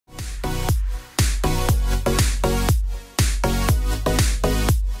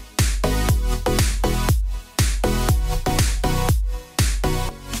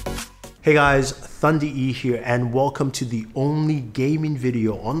Hey guys, Thunder E here and welcome to the only gaming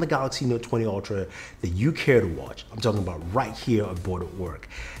video on the Galaxy Note 20 Ultra that you care to watch. I'm talking about right here on Boored at Work.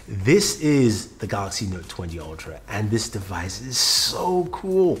 This is the Galaxy Note 20 Ultra and this device is so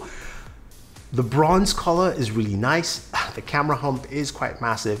cool. The bronze color is really nice. The camera hump is quite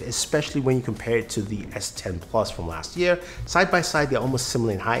massive, especially when you compare it to the S10 Plus from last year. Side by side, they're almost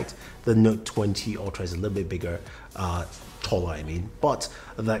similar in height. The Note 20 Ultra is a little bit bigger, taller I mean, but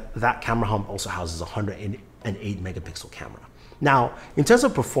that camera hump also houses a 108 megapixel camera. Now, in terms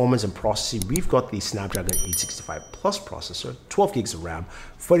of performance and processing, we've got the Snapdragon 865 Plus processor, 12 gigs of RAM,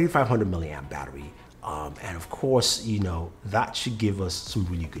 4500 milliamp battery, and of course, you know, that should give us some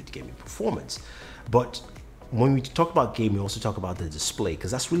really good gaming performance. But when we talk about gaming, we also talk about the display, because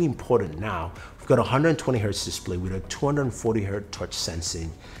that's really important now. We've got a 120 Hz display with a 240 Hz touch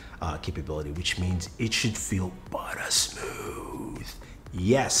sensing capability, which means it should feel butter smooth.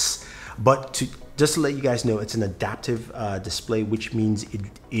 Yes, but just to let you guys know, it's an adaptive display, which means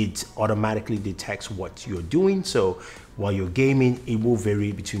it automatically detects what you're doing. So while you're gaming, it will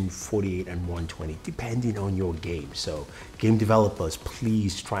vary between 48 and 120 depending on your game. So game developers,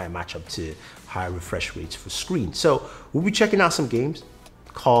 please try and match up to higher refresh rates for screen. So we'll be checking out some games,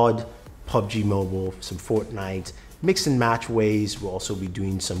 COD, PUBG Mobile, some Fortnite, mix and match ways. We'll also be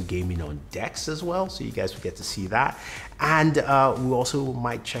doing some gaming on decks as well, so you guys will get to see that. And we also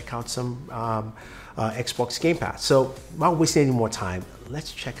might check out some Xbox Game Pass. So without wasting any more time,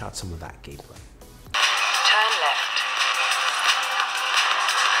 let's check out some of that gameplay. Turn left.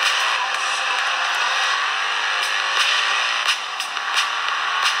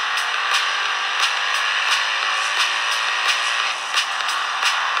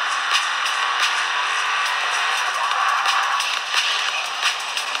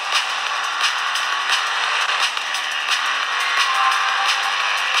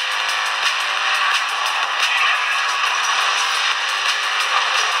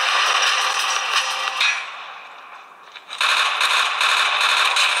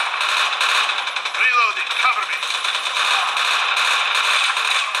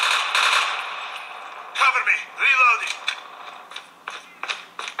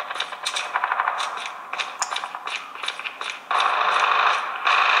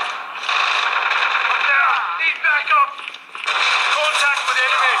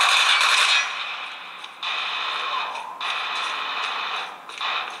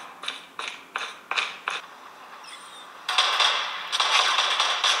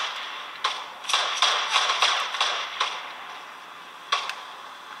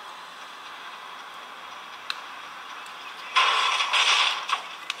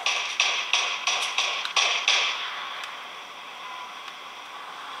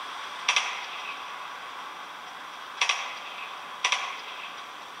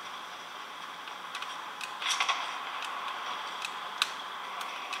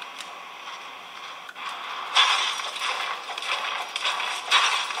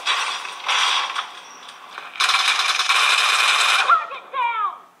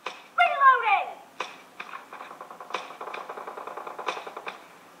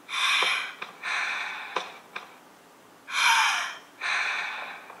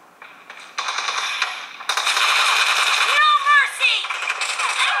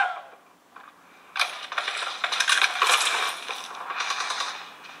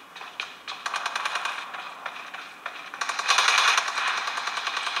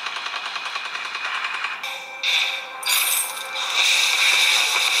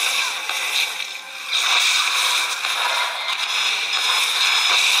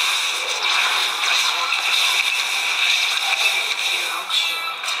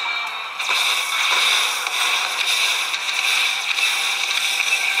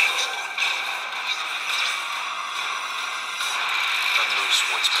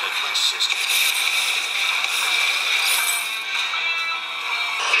 Once killed my sister.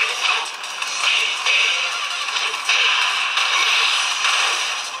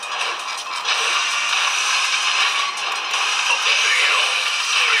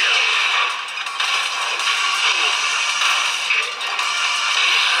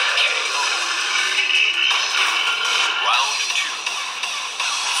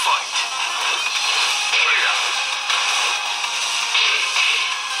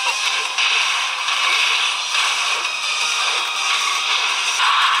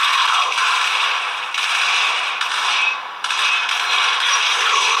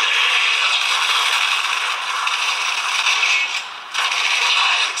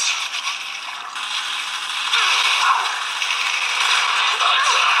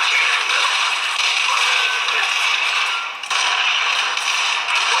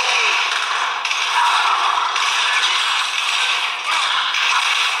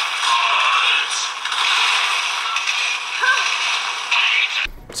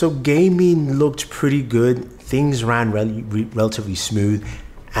 So gaming looked pretty good. Things ran relatively smooth.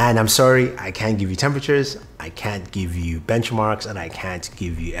 And I'm sorry, I can't give you temperatures, I can't give you benchmarks, and I can't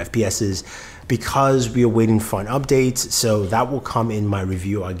give you FPSs because we are waiting for an update. So that will come in my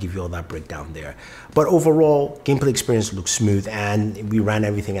review. I'll give you all that breakdown there. But overall, gameplay experience looks smooth and we ran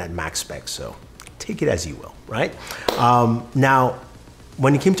everything at max spec. So take it as you will, right? Now,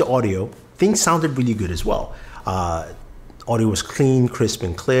 when it came to audio, things sounded really good as well. Audio was clean, crisp,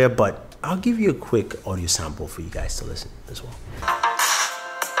 and clear, but I'll give you a quick audio sample for you guys to listen as well.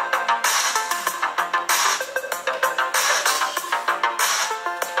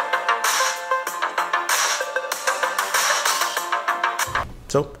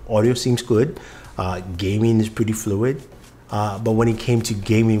 So audio seems good. Gaming is pretty fluid. But when it came to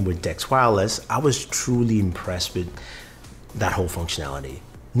gaming with DeX Wireless, I was truly impressed with that whole functionality.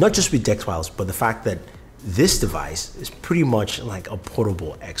 Not just with DeX Wireless, but the fact that this device is pretty much like a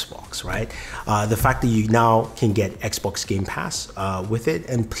portable Xbox, right? The fact that you now can get Xbox Game Pass with it.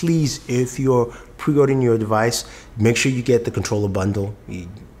 And please, if you're pre-ordering your device, make sure you get the controller bundle. You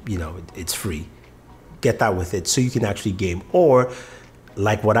know, it's free. Get that with it so you can actually game. Or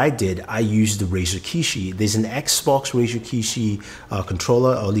like what I did, I used the Razer Kishi. There's an Xbox Razer Kishi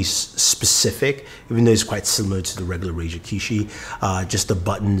controller, or at least specific, even though it's quite similar to the regular Razer Kishi. Just the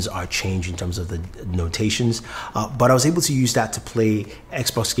buttons are changed in terms of the notations. But I was able to use that to play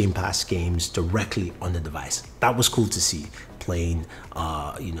Xbox Game Pass games directly on the device. That was cool to see. Playing,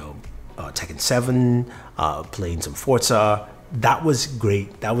 Tekken 7, playing some Forza. That was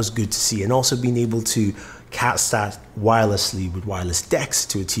great. That was good to see. And also being able to cast that wirelessly with wireless DeX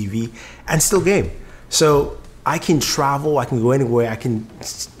to a TV and still game. So I can travel, I can go anywhere. I can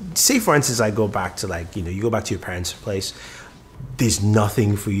say, for instance, I go back to you go back to your parents' place. There's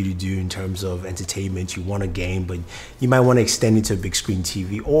nothing for you to do in terms of entertainment. You want a game, but you might want to extend it to a big screen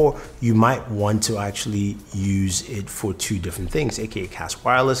TV, or you might want to actually use it for two different things, aka cast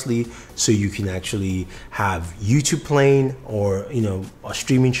wirelessly, so you can actually have YouTube playing or a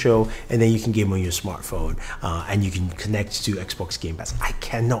streaming show, and then you can game on your smartphone, and you can connect to Xbox Game Pass. I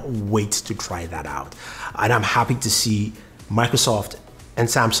cannot wait to try that out, and I'm happy to see Microsoft and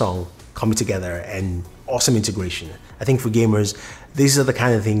Samsung coming together and awesome integration. I think for gamers, these are the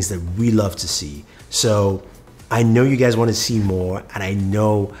kind of things that we love to see. So I know you guys want to see more, and I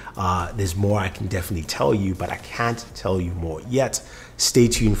know there's more I can definitely tell you, but I can't tell you more yet. Stay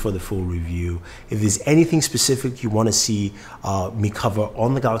tuned for the full review. If there's anything specific you want to see me cover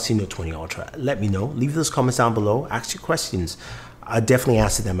on the Galaxy Note 20 Ultra, let me know. Leave those comments down below. Ask your questions. I definitely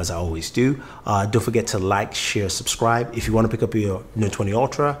answer them as I always do. Don't forget to like, share, subscribe. If you want to pick up your Note 20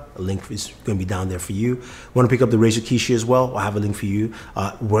 Ultra, a link is going to be down there for you. Want to pick up the Razer Kishi as well? I have a link for you.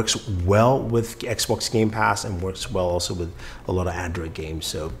 Works well with Xbox Game Pass and works well also with a lot of Android games.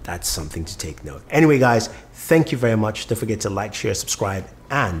 So that's something to take note. Anyway, guys, thank you very much. Don't forget to like, share, subscribe,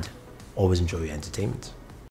 and always enjoy your entertainment.